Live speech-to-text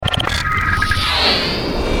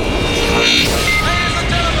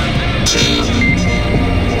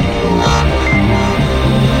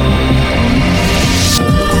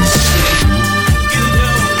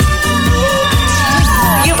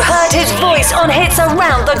on hits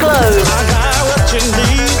around the globe. I got what you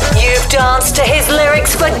need. You've danced to his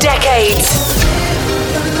lyrics for decades.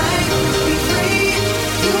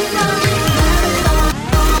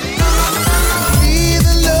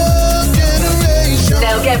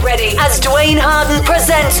 Now get ready as Dwayne Harden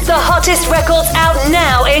presents the hottest records out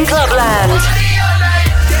now in Clubland.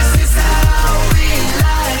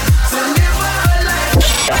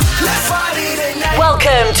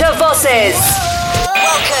 Welcome to Voces.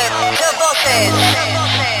 Welcome to Voces.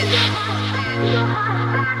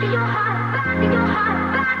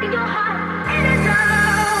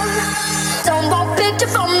 Someone picked you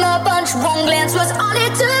from the bunch, wrong glance was all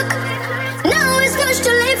it took. Now it's much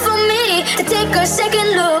too late for me to take a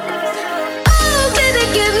second look. Oh, baby,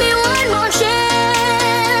 give me one more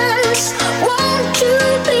chance. Won't you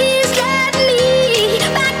please let me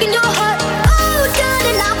back in your heart? Oh,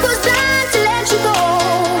 darling, I was blind to let you go,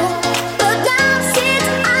 but now since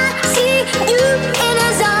I see you in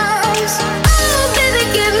his arms, oh, baby,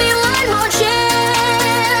 give me one more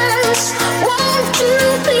chance. Won't you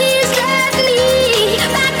please let me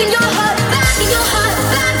back in your heart, back in your heart,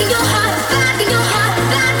 back in your heart, back in your heart,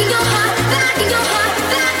 back in your heart, back in your heart,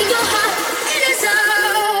 back in your heart, in his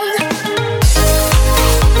arms.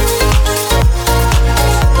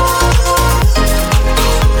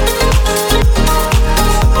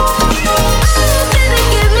 Oh, baby,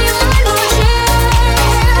 give me one more chance.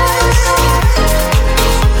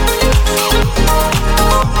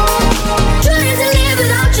 Trying to live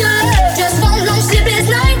without your love, just one long sleepless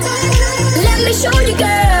night. Let me show you,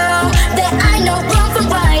 girl, that I know wrong from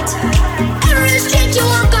right. Every street you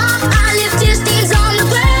walk on, I leave tear stains on the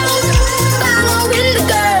ground. Following the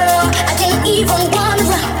girl, I can't even run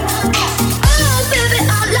around. Oh, baby,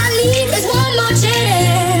 all I need is one more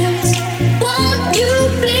chance. Won't you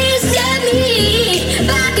please let me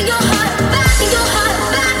back in your heart, back in your heart,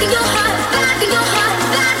 back in your heart, back in your heart,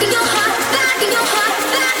 back in your heart, back in your heart,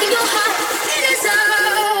 back in your heart, in his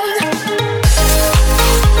arms.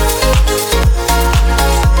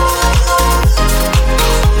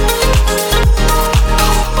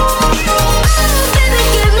 Oh, baby,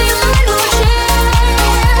 give me one more chance.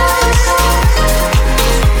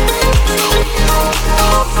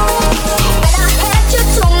 When I had you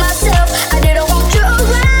to myself, I didn't want you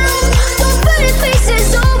around. Those pretty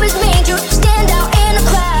faces always made you stand out in a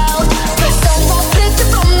crowd. But someone picked you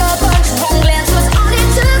from the bunch, wrong glance was all it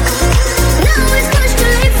took. Now it's much too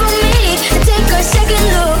late for me to take a second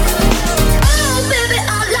look. Oh, baby,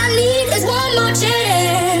 all I need is one more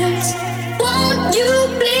chance. Won't you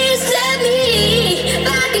please let me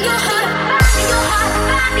back in your heart, back in your heart,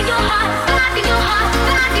 back in your heart, back in your heart,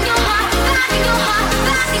 back in your heart, back in your heart,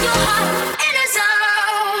 back in your heart, in his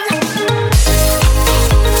arms.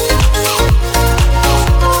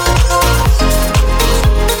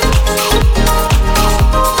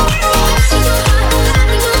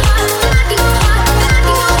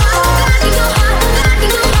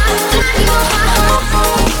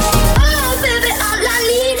 Oh, baby, all I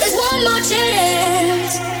need is one more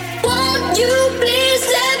chance. Won't you please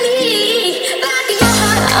let me back in your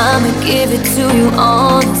heart? I'ma give it to you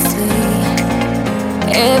honestly.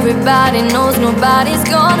 Everybody knows nobody's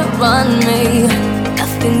gonna run me.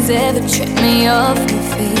 Nothing's ever tripped me off my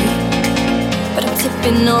feet, but I'm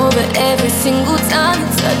tipping over every single time you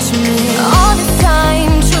touch me. All the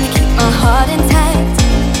time, trying to keep my heart intact.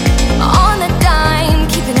 On the dime,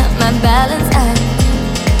 keeping up my balance act.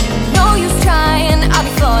 No use trying, I'll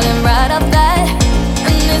be falling right off that.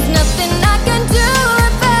 And there's nothing I can do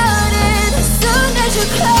about it. As soon as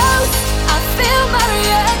you're close, I feel my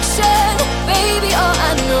reaction. Baby, all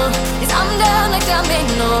I know is I'm down like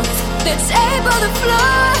dominoes. The table, the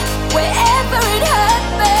floor, wherever it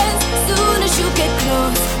happens. As soon as you get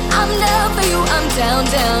close, I'm down for you. I'm down,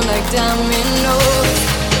 down like dominoes.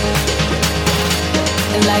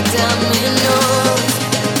 Like dominoes.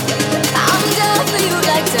 I'm down for you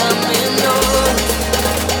like dominoes.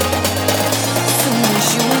 As soon as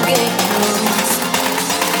you get close,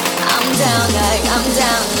 I'm down like, I'm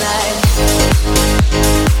down like.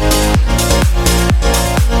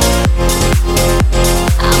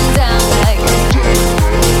 I'm down like.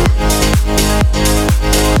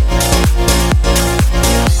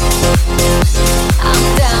 I'm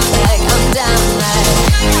down like, I'm down like.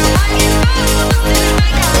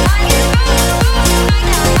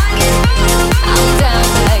 I'm down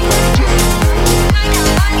like.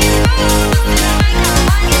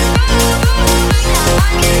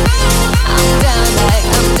 I'm down like,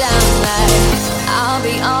 I'm down like. I'll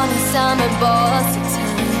be honest,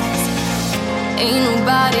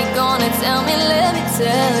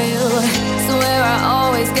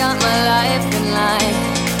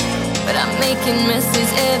 making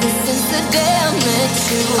messes ever since the day I met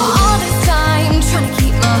you. All this time trying to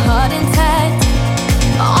keep my heart intact,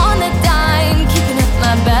 on the dime keeping up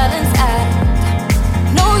my balance act.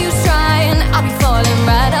 No use trying, I'll be falling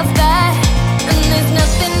right off that, and there's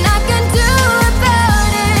nothing I can do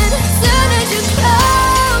about it. Soon as you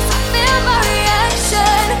close, feel my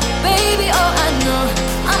reaction, baby. Oh, I know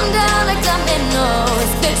I'm down like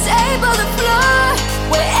dominoes. The table, the floor,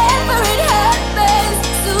 wherever it happens.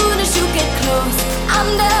 Soon as you get close, I'm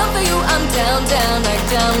down for you. I'm down, down like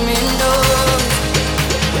dominoes.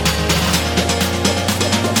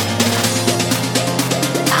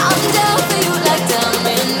 I'm down for you like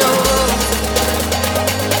dominoes.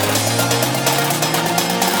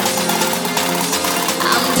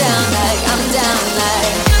 I'm down like, I'm down like.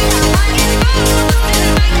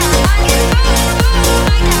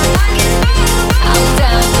 I'm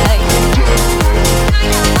down like.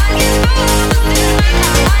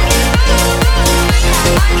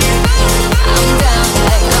 I'm down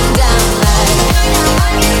like, I'm down like. I'm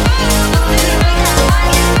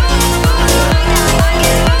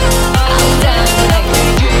down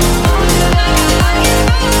like.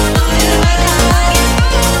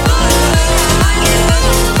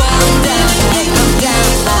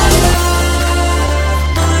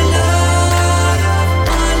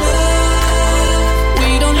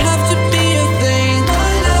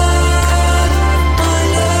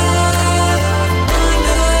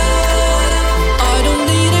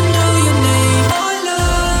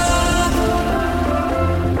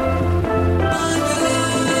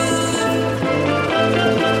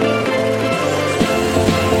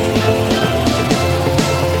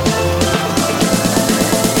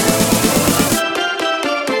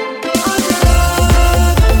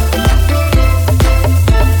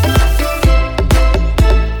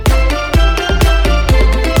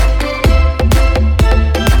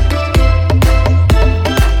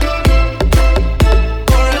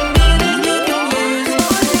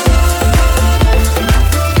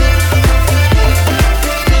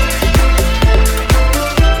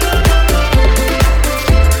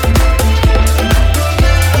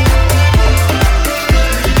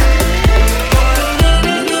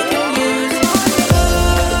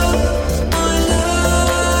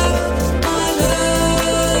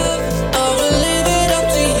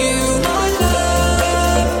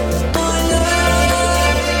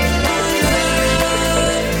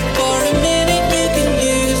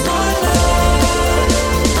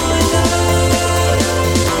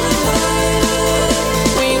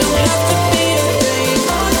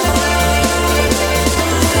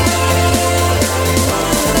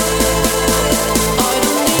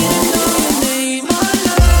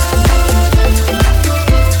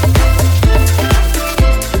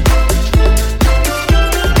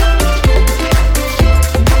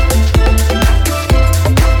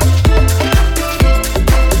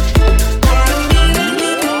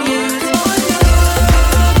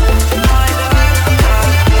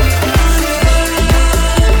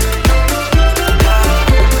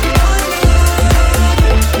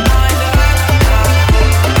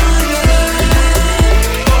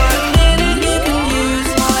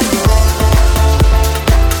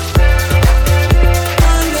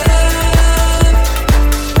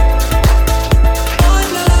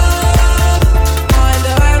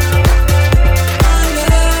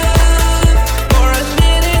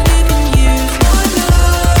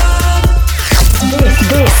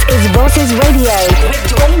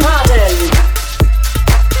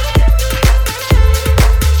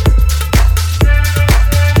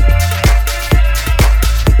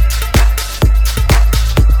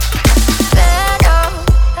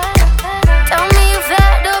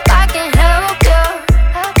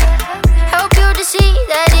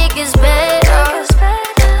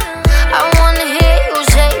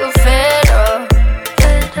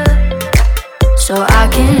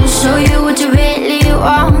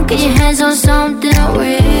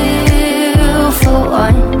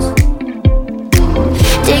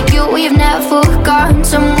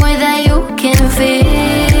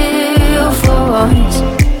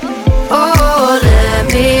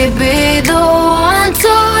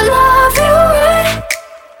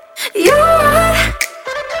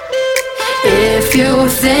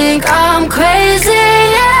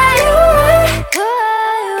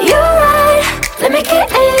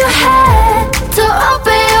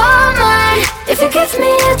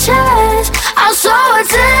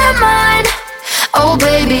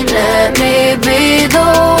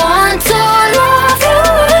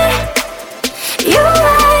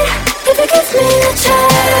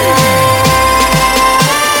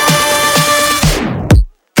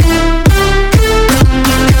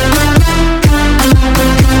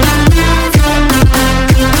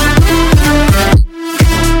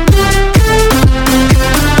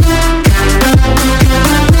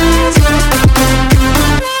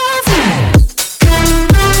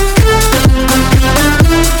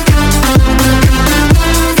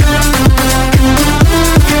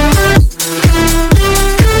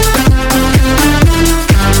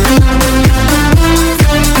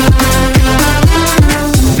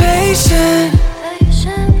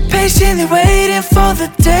 waiting for the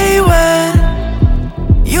day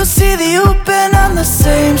when you see that you've been on the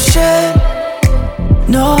same shit.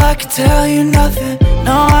 No, I can tell you nothing.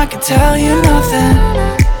 No, I can tell you nothing.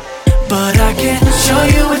 But I can show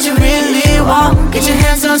you what you really want. Get your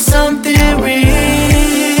hands on something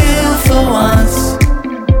real for once.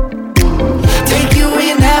 Take you where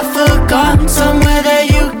you're never gone, somewhere that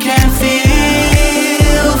you can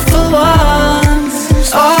feel for once.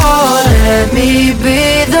 Oh, let me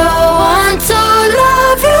be the one to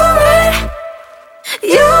love you right.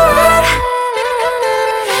 You right.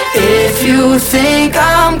 If you think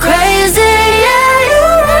I'm crazy, yeah,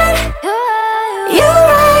 you're right. You're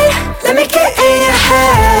right. Let me get in your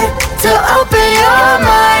head to open your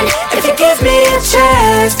mind. If you give me a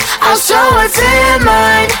chance, I'll show what's in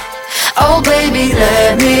mine. Oh baby,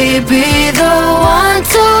 let me be the one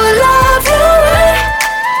to love you right.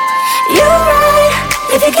 You're right.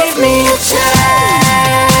 If you give me a chance.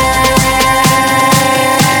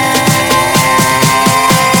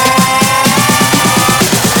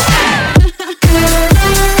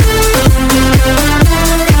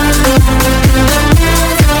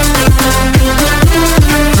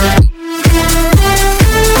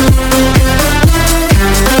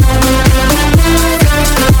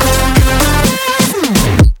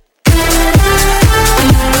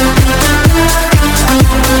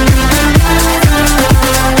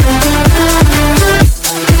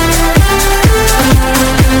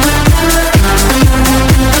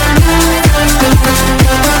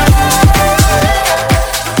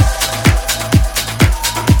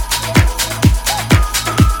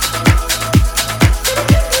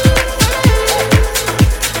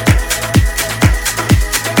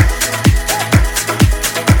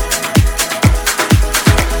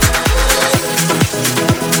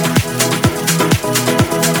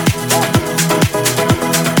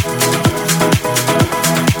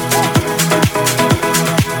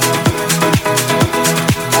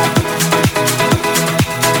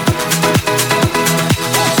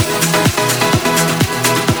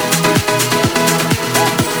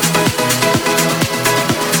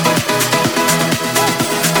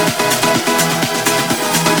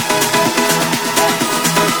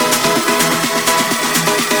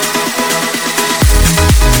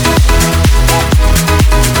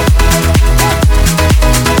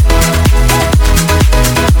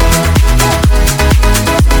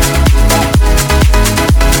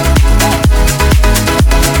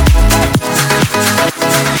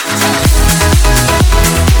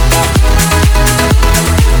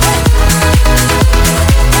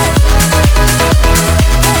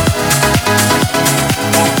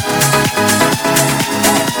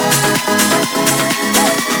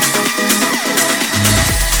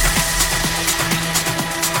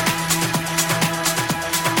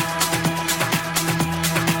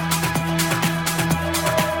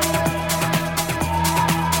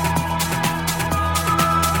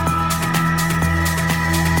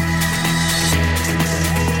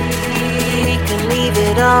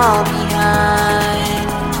 all behind,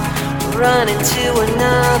 run into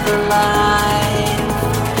another life,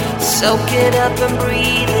 soak it up and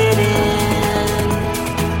breathe it in.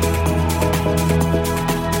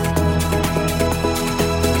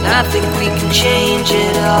 I think we can change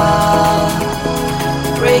it all,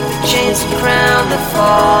 break the chains and crown the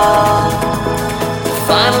fall. The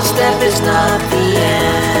final step is not the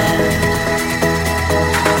end.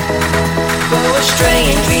 Go astray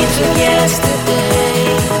in dreams of yesterday.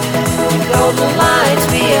 Golden lights,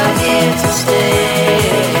 we are here to stay.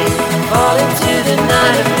 Fall into the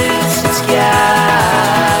night of lucid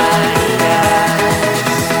skies.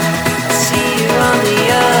 I'll see you on the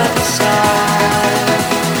other side.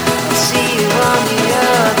 I'll see you on the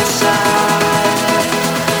other side.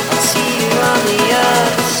 I'll see you on the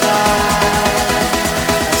other side.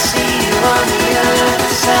 I'll see you on the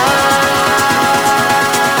other side.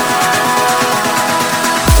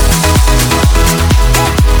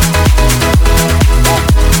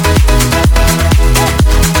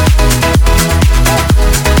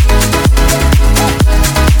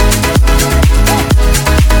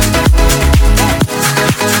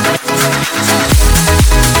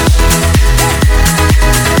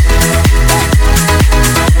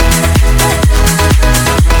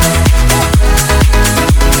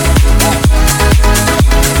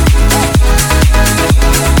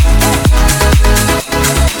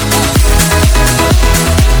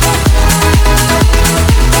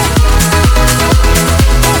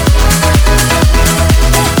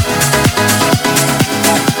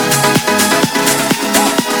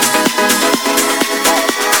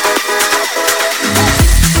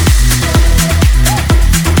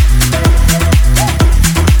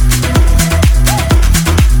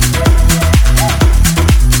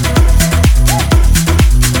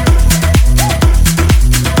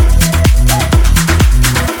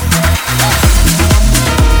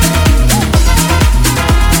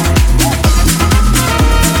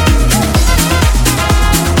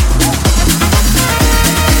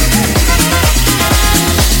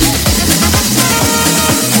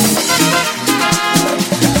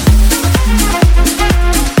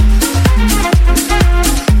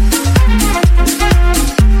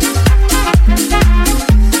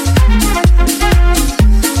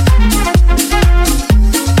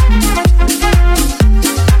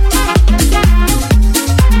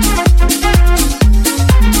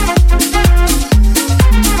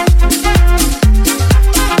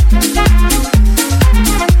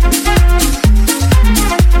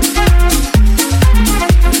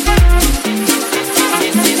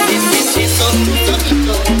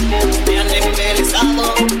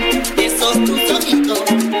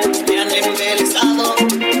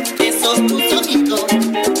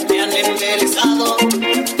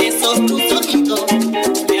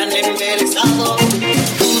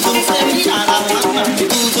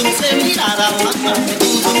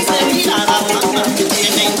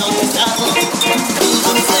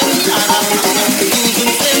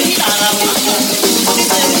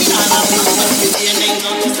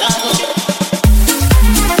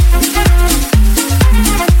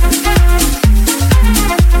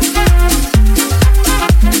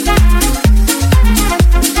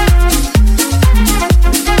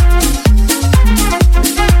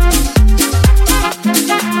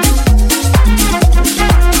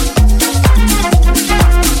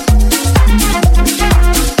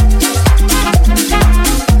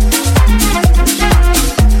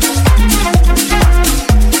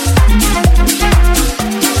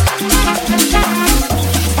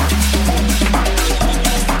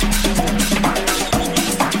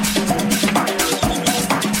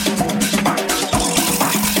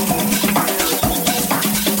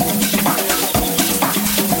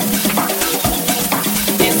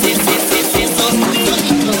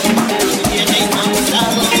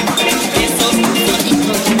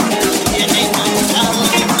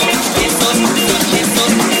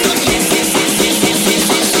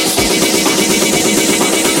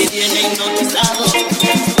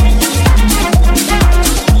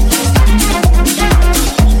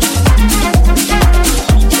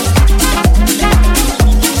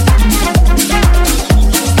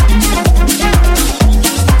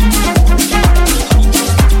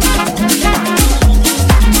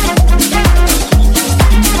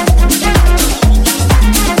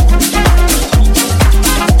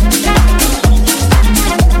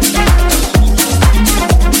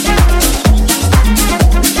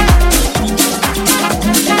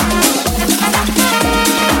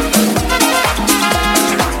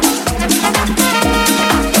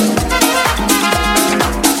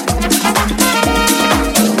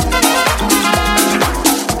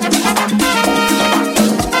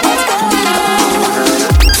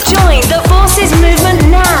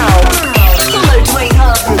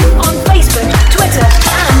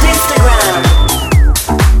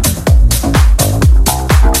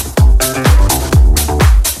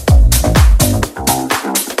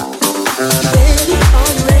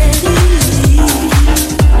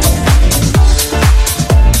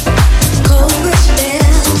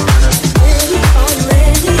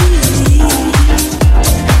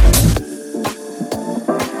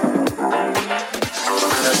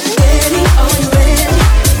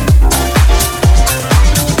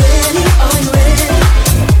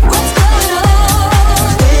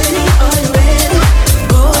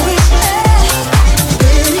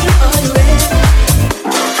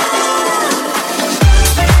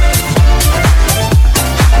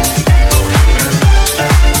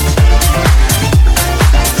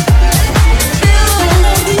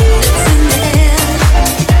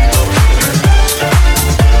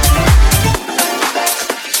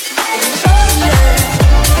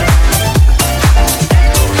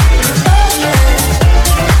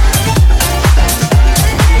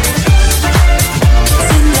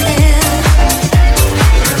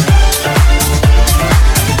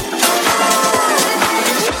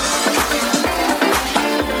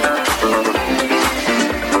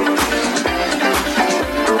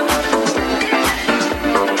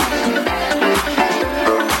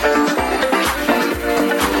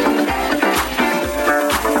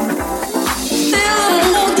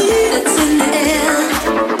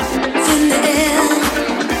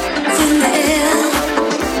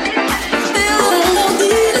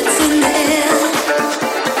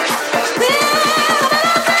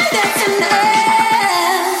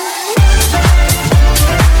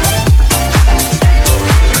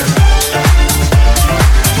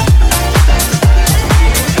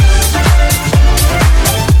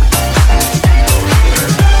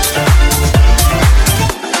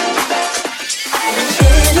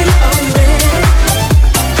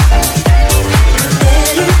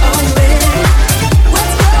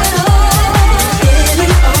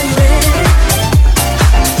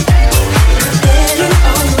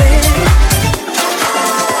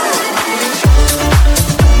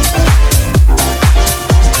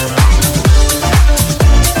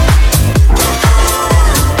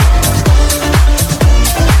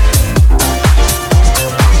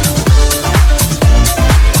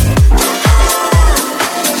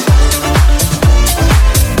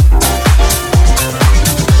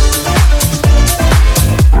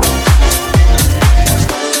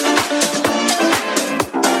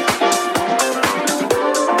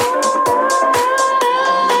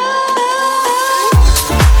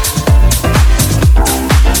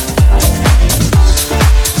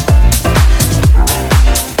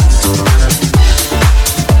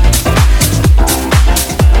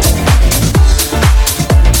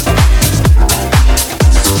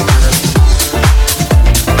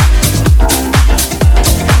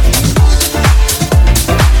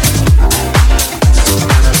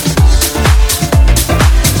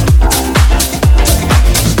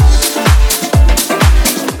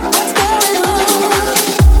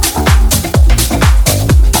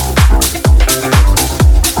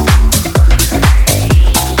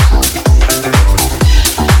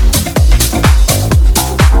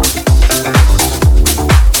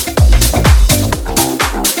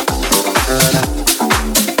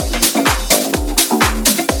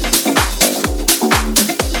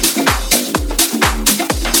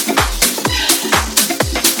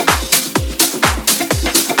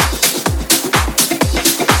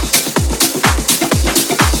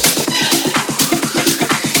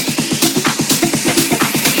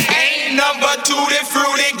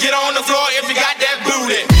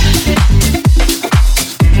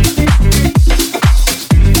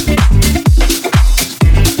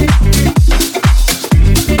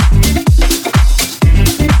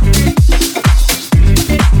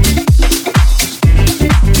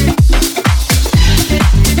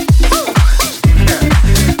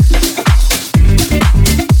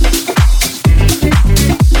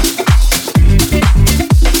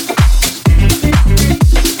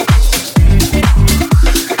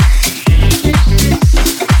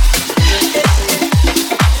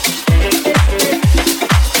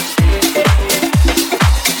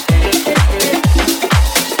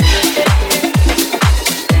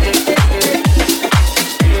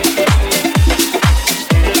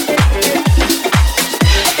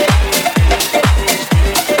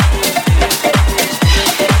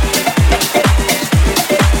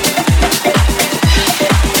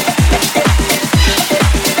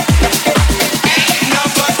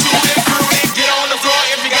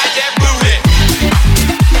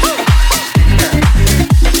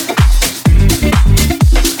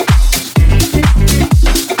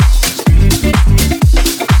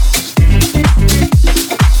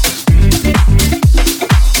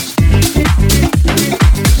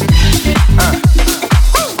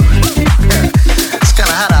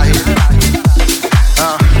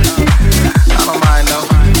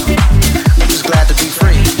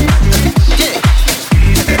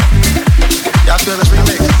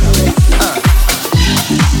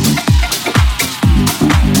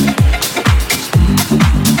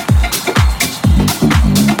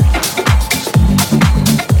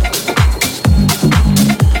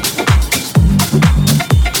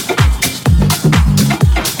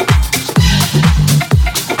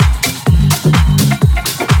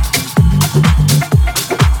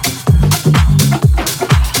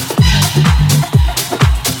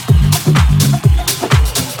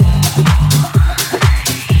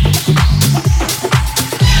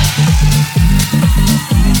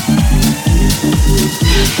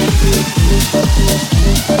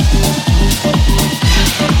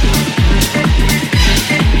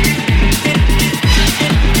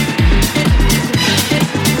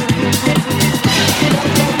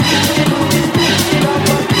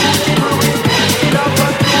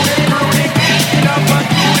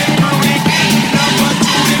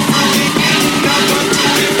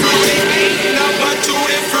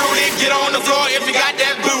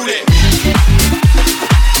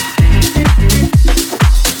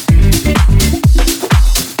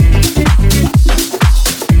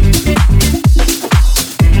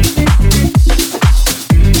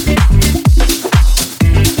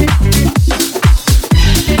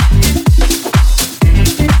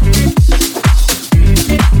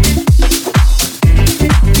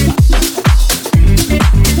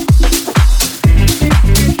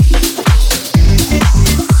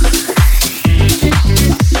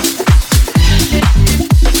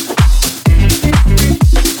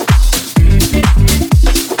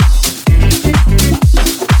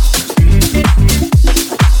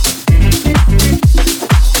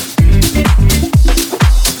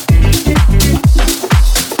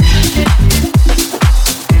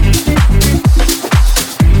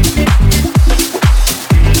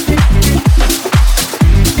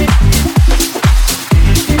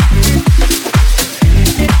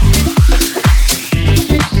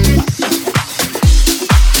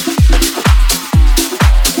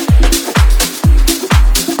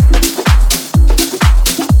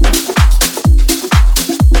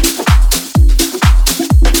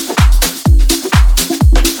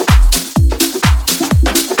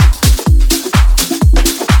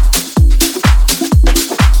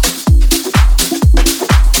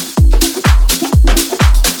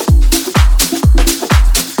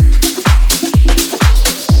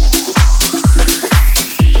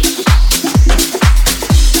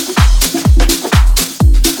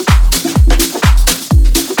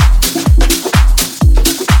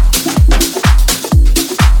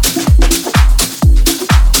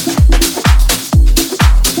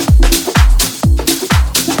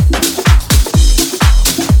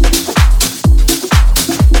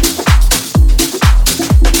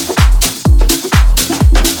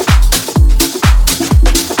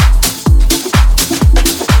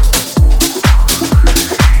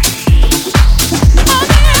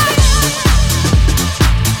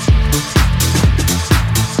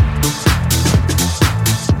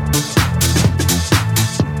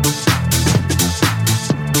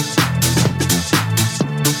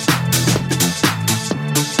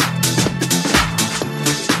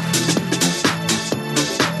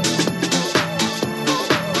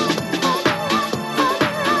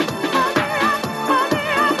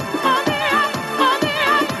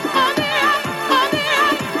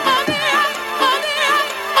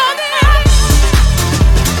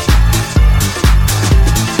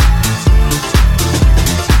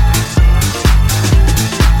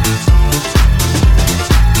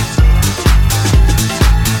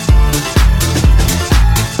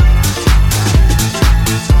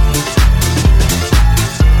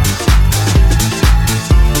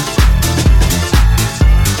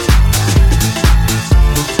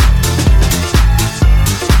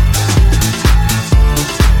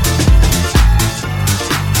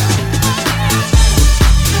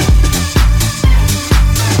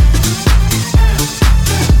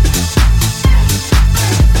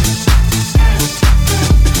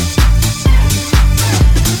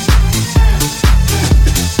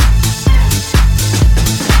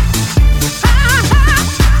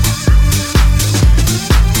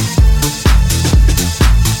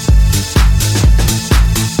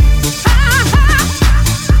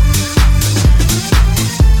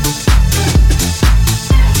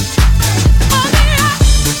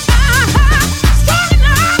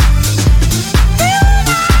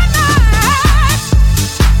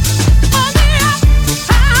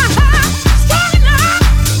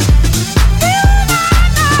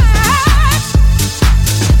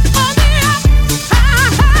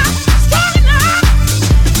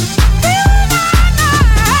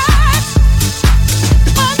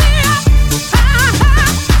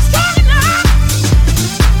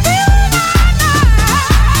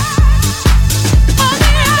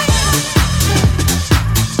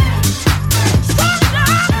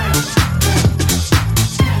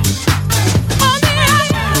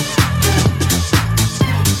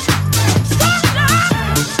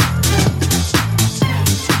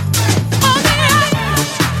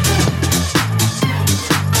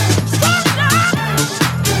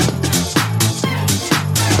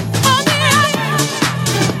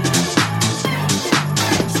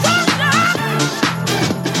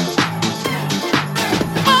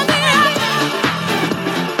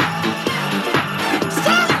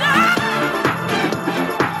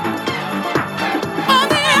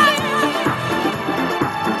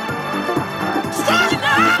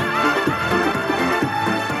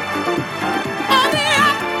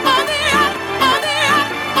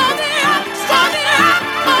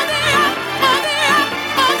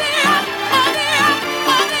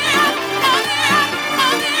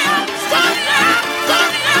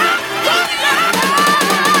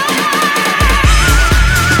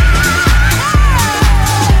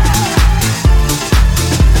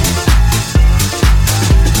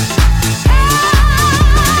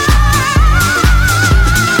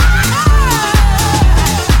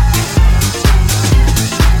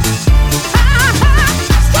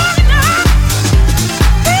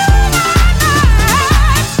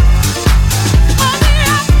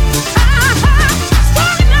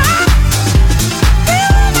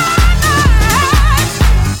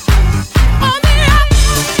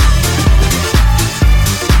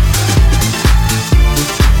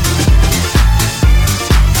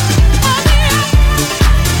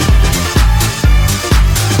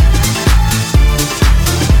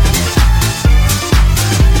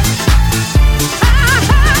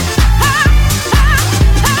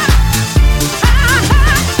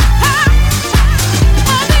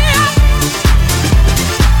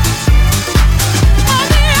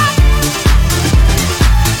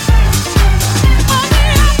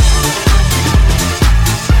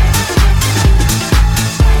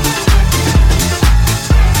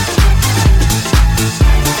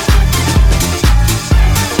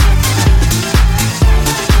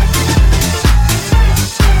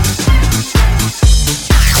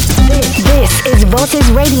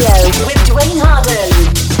 Sources Radio with Dwayne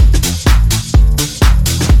Harden.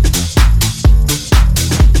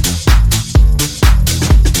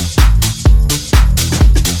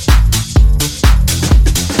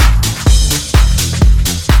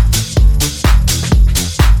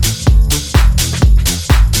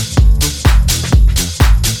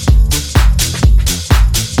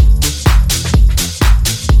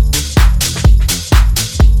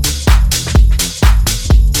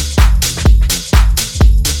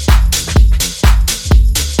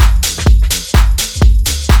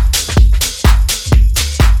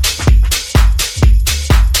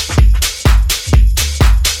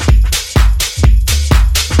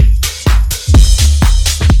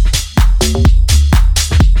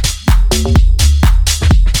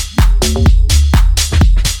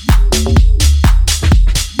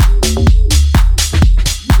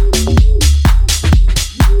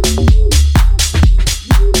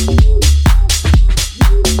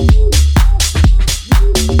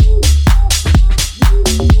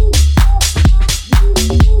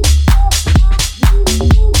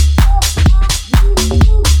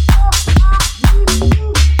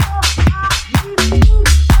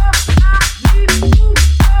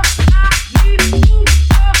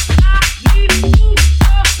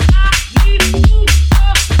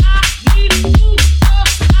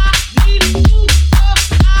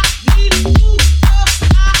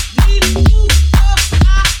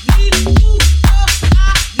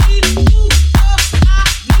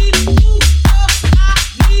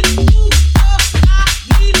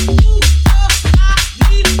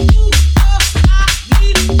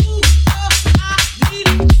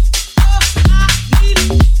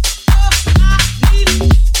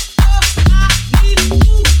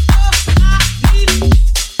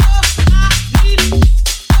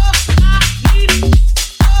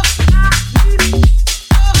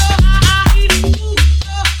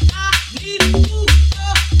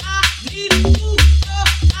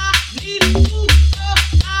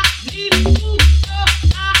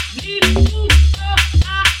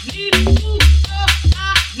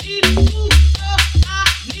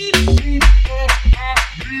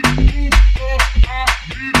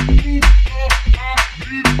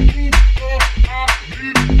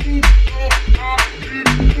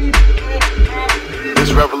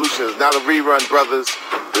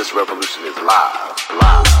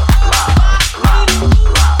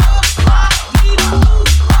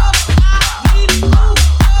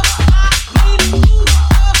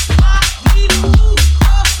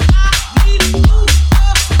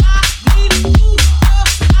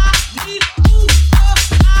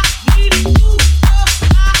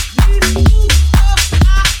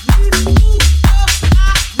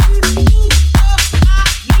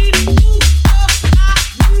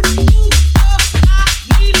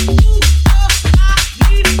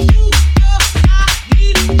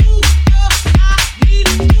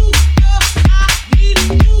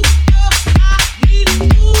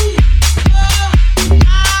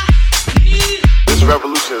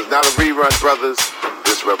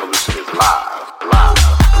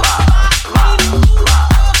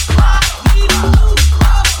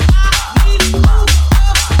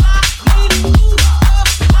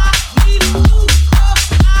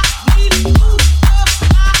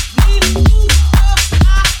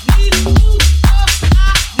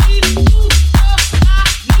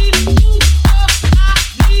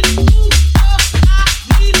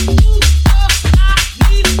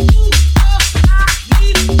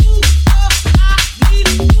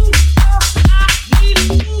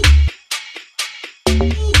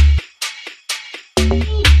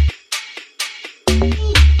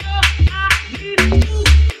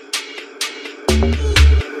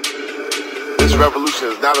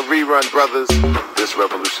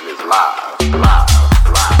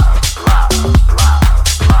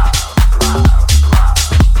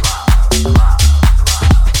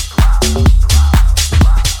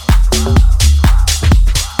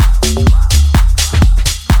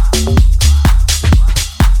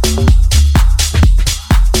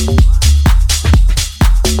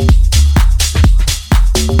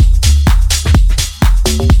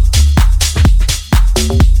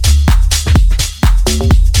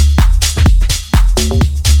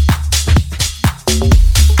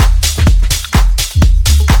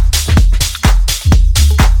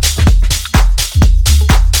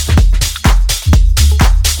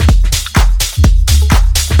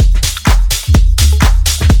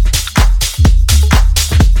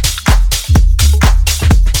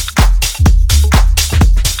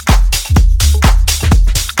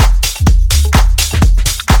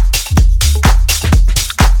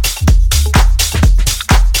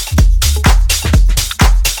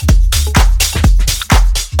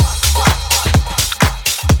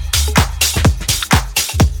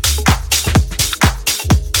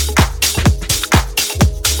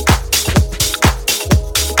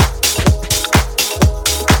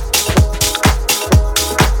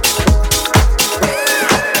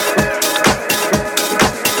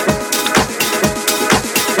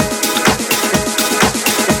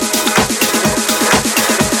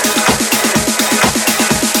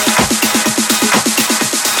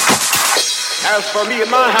 As for me and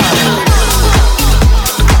my house.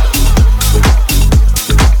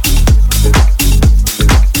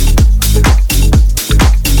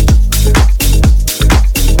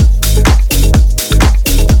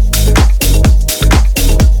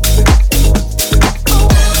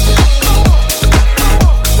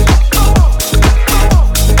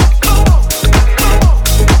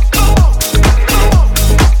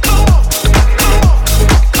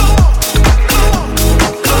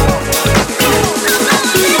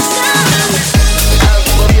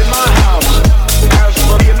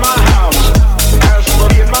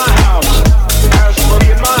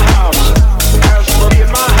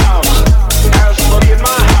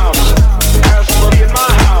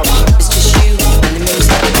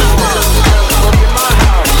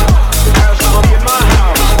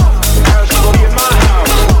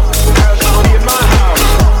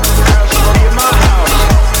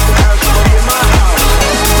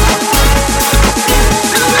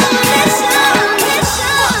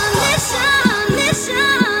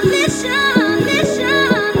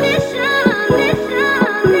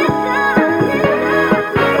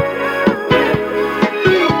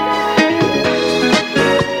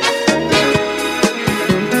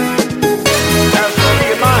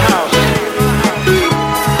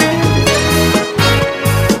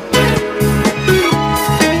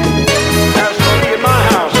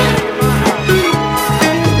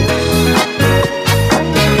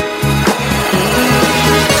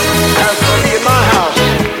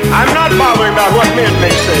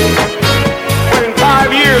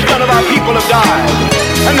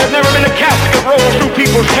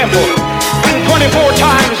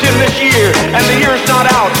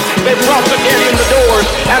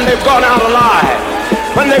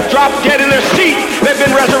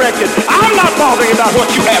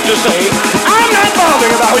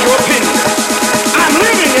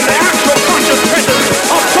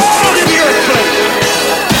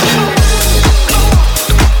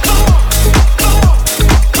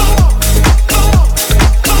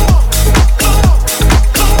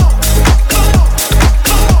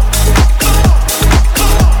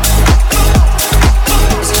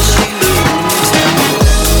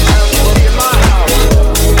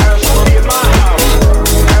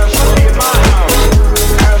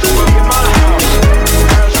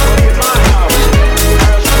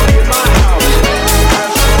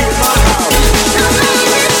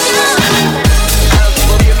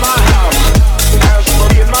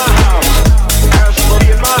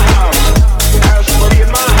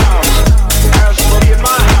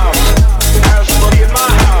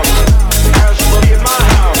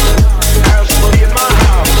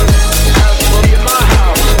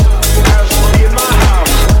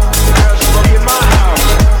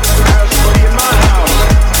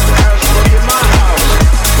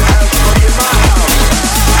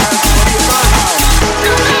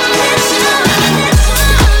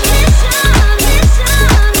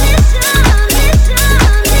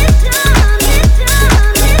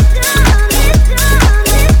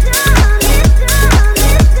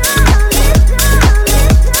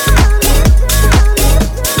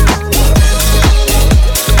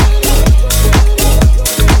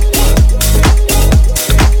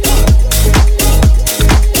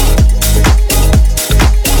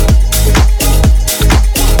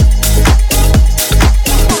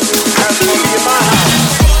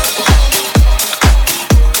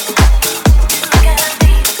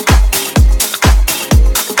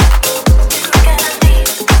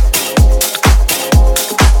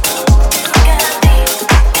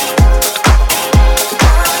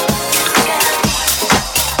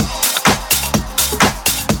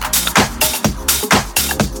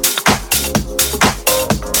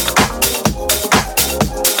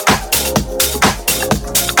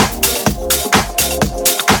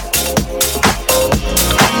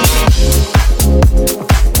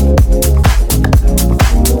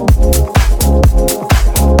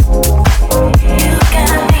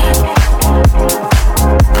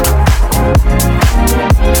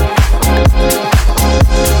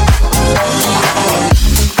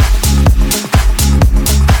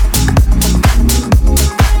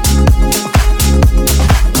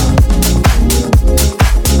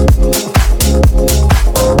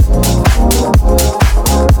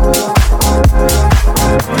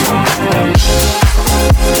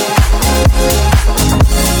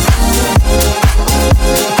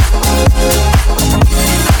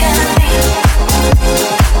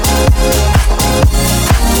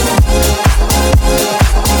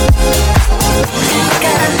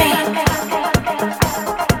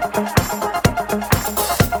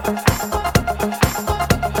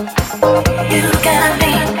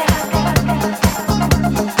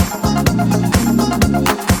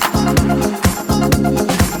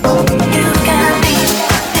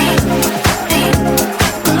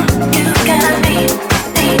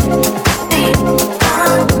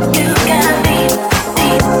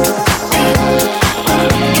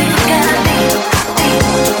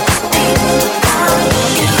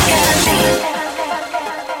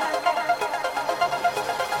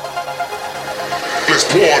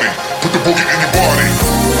 let's party. Put the boogie in your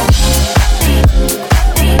body.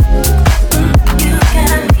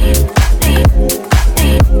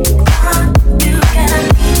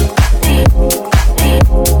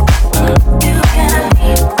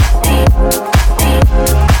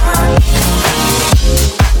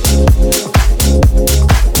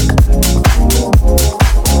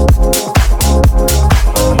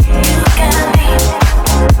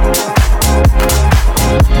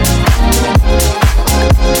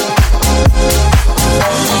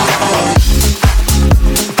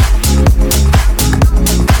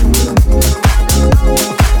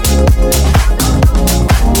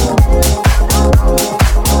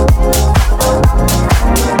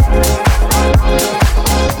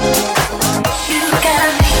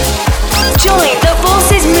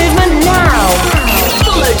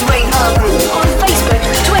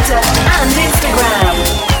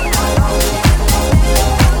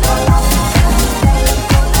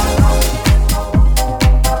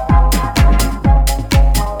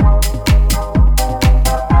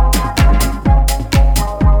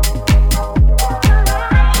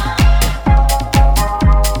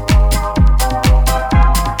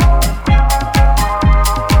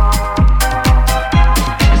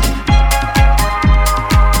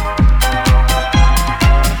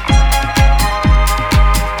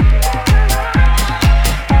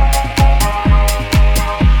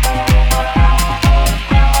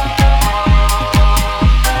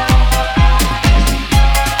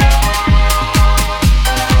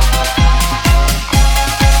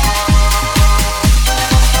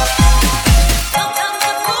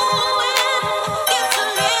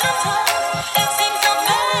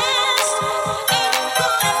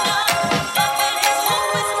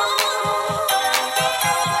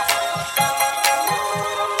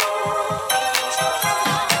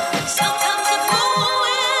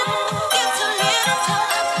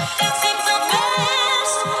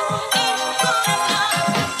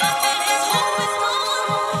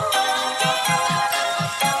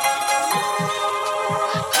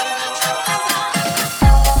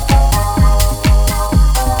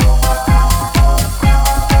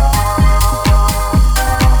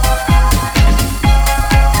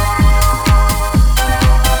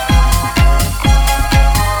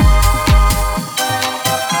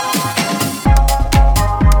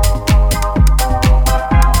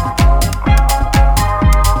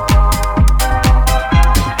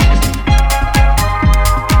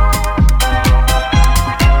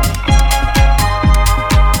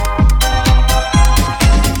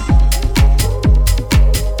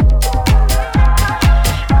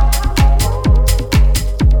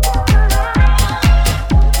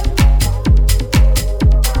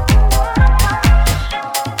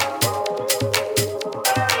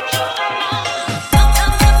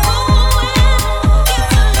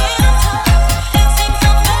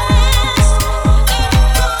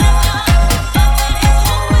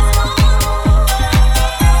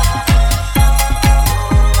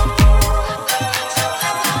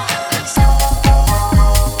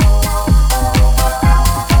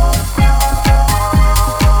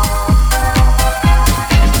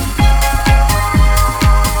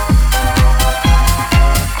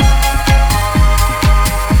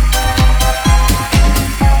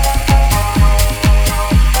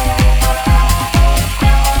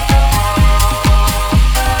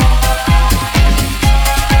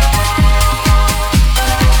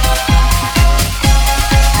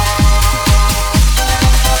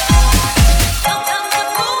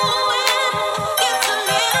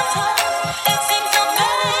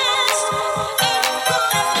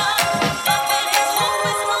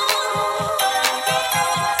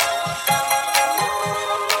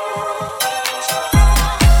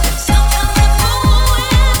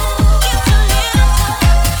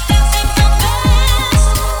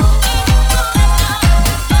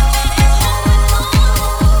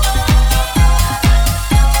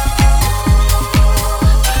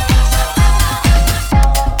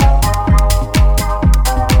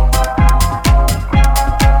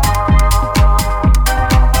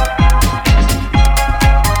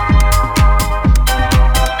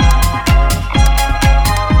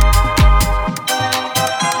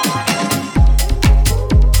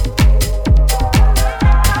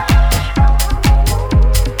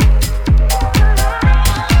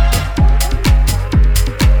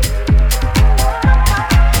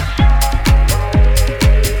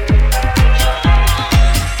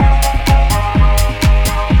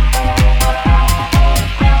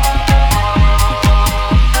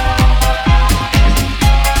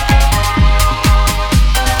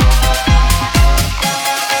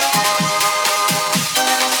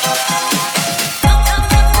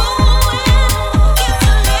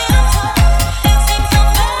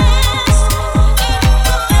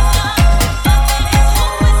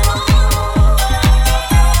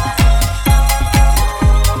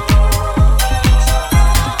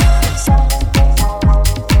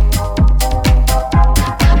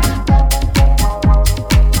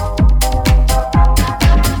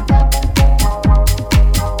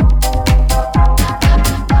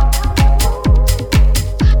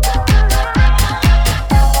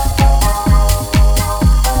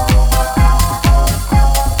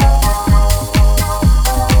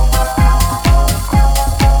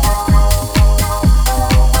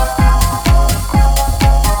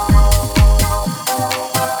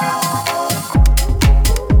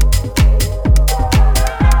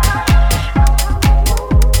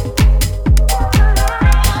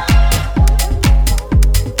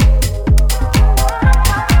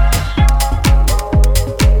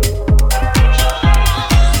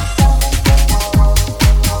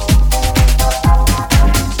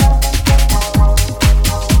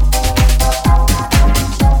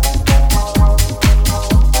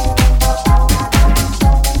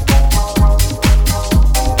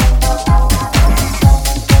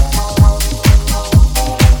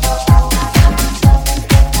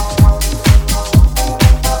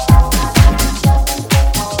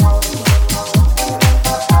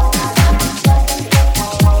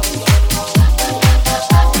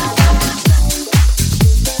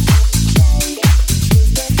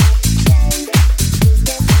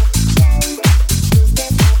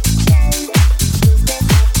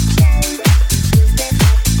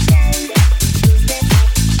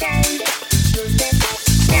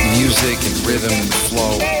 rhythm and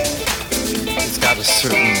flow. It's got a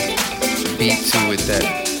certain beat to it that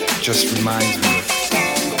just reminds me of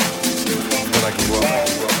what I grew up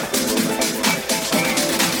with.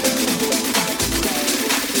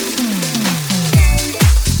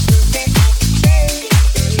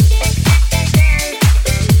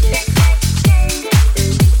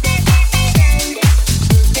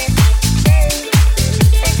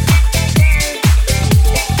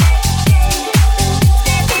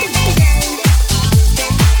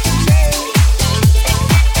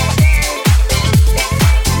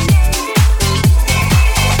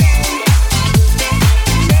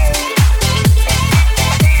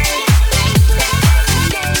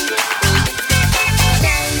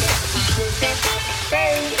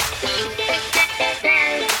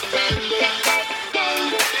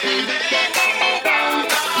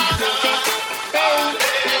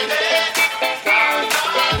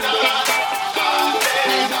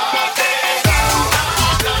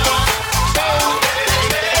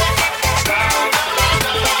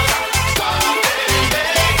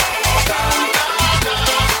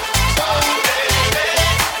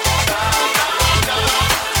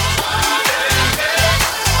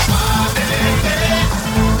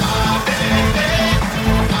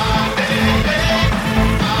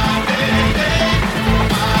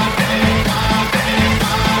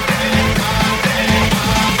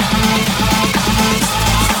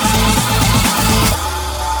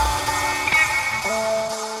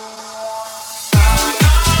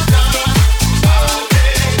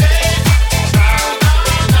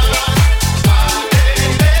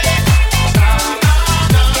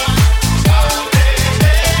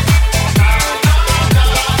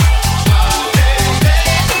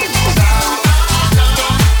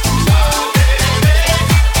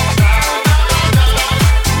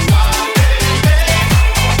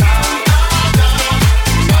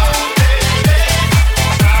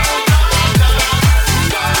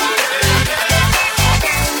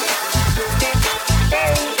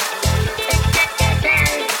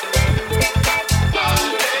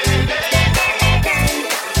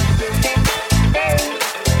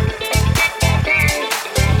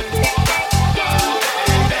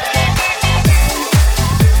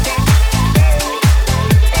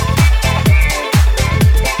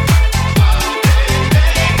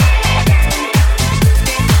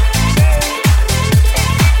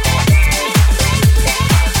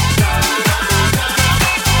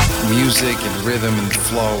 Rhythm and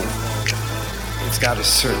flow. It's got a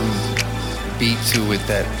certain beat to it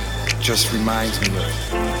that just reminds me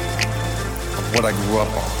of what I grew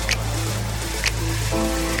up on.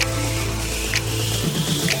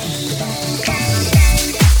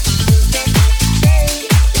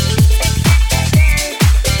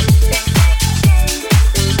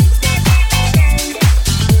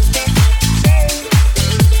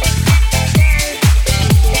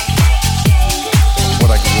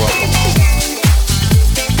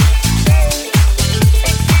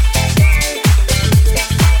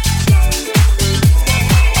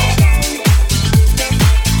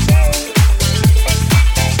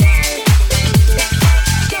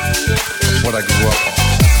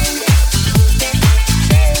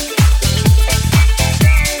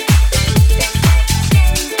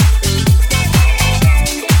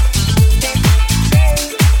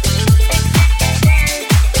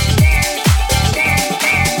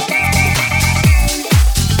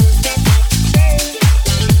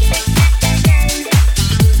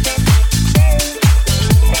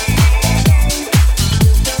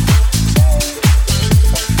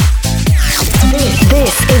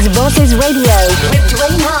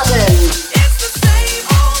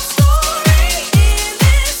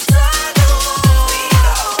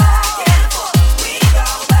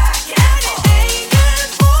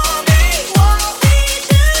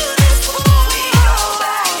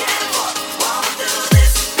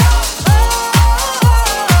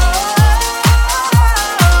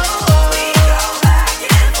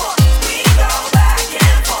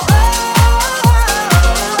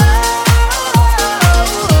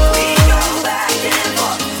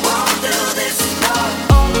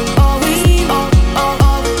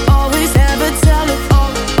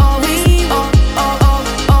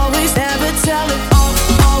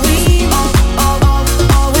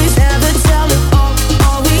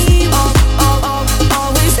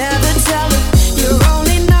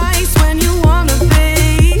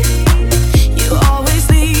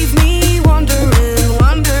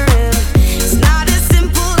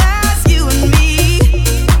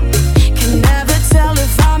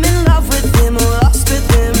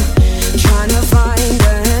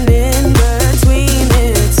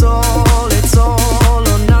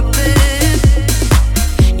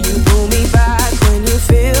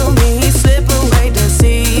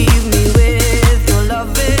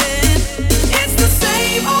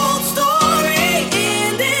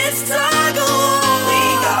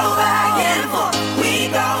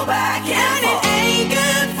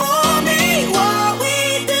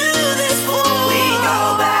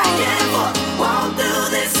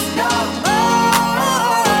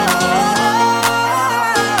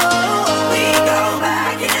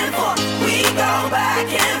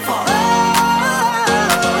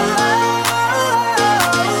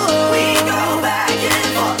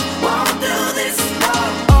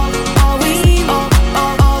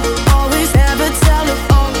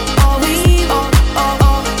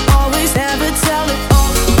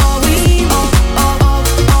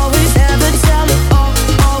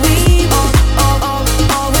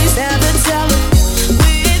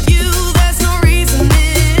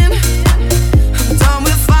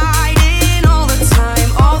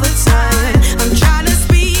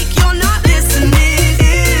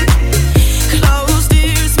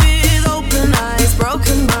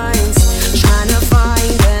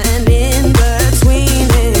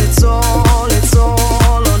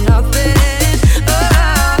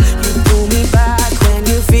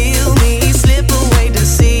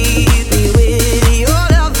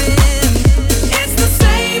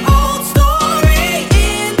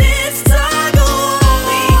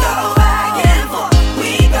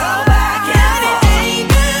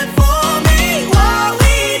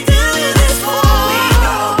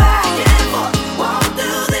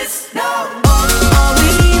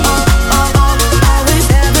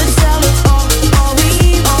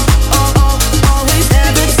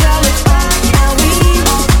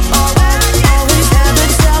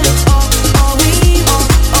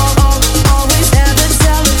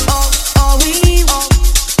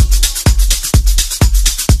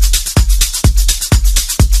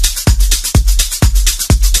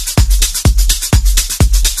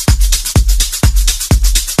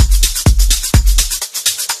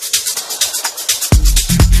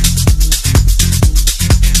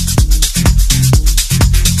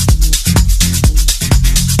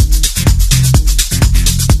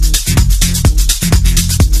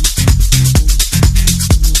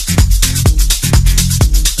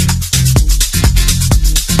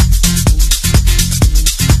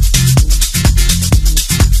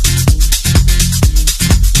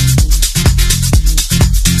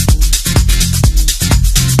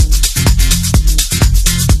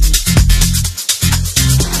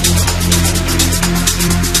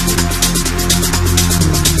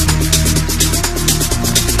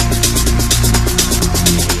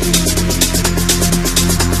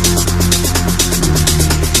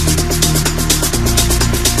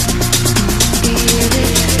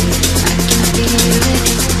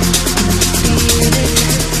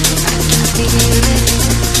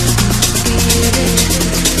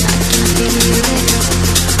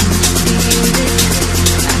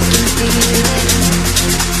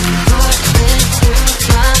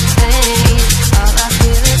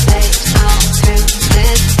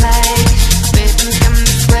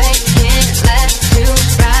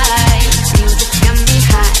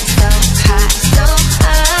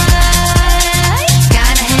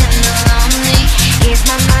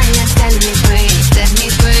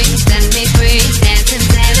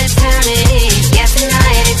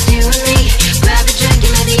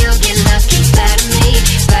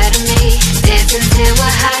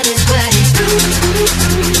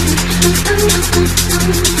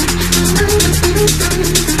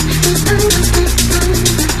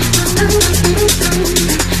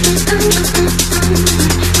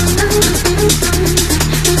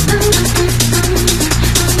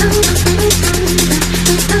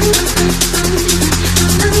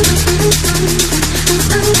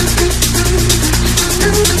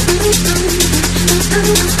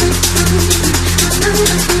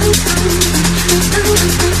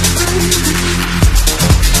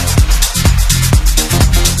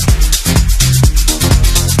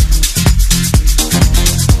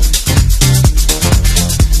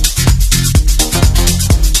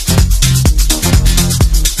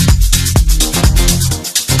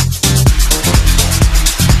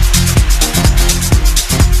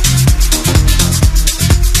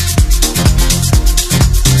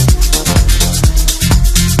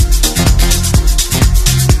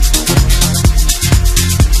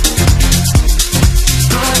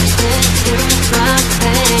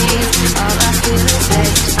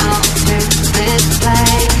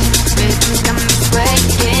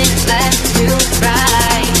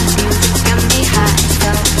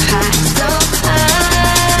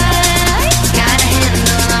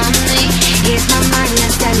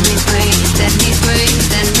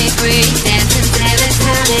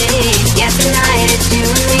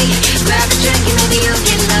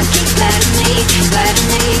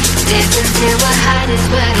 body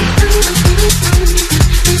sweating.